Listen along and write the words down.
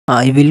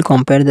I will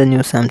compare the new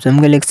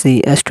Samsung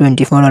Galaxy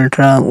S24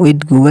 Ultra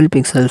with Google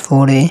Pixel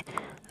 4a.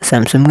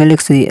 Samsung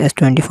Galaxy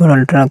S24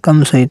 Ultra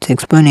comes with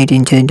 6.8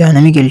 inches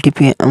dynamic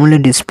LTP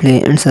AMOLED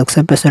display and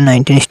success ratio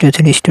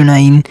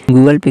 19:3:9.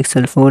 Google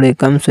Pixel 4a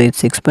comes with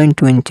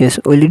 6.2 inches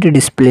OLED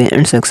display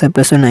and success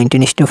ratio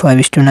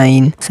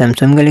 19:5:9.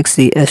 Samsung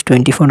Galaxy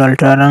S24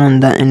 Ultra run on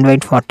the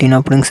Android 14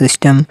 operating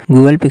system.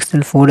 Google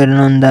Pixel 4a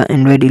run on the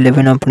Android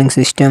 11 operating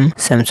system.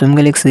 Samsung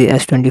Galaxy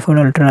S24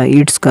 Ultra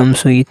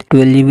comes with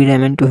 12GB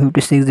RAM and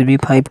 256GB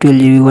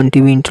 512GB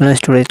 1TB internal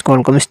storage,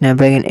 Qualcomm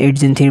Snapdragon 8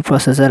 Gen 3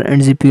 processor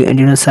and GPU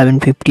Adreno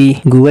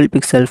 750. Google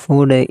Pixel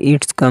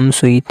 4a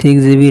comes with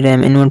 6GB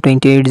RAM and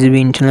 128GB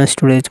internal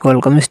storage,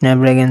 Qualcomm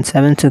Snapdragon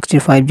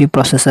 765G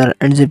processor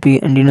and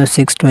GPU Adreno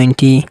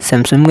 620.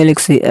 Samsung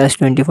Galaxy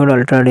S24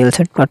 Ultra real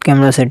set quad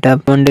camera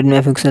setup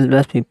 100MP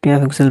plus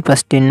 50MP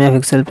plus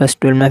 10MP plus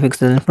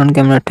 12MP front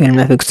camera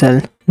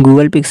 12MP.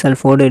 Google Pixel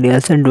 4a real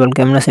set dual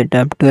camera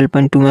setup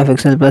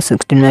 12.2MP plus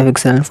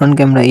 16MP front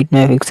camera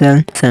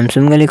 8MP.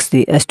 Samsung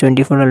Galaxy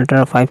S24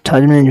 Ultra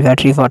 5000 mAh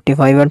battery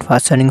 45W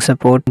fast charging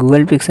support.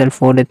 Google Pixel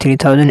 4a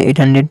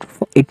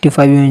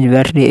 3885 mAh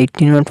battery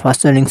 18W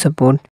fast charging support.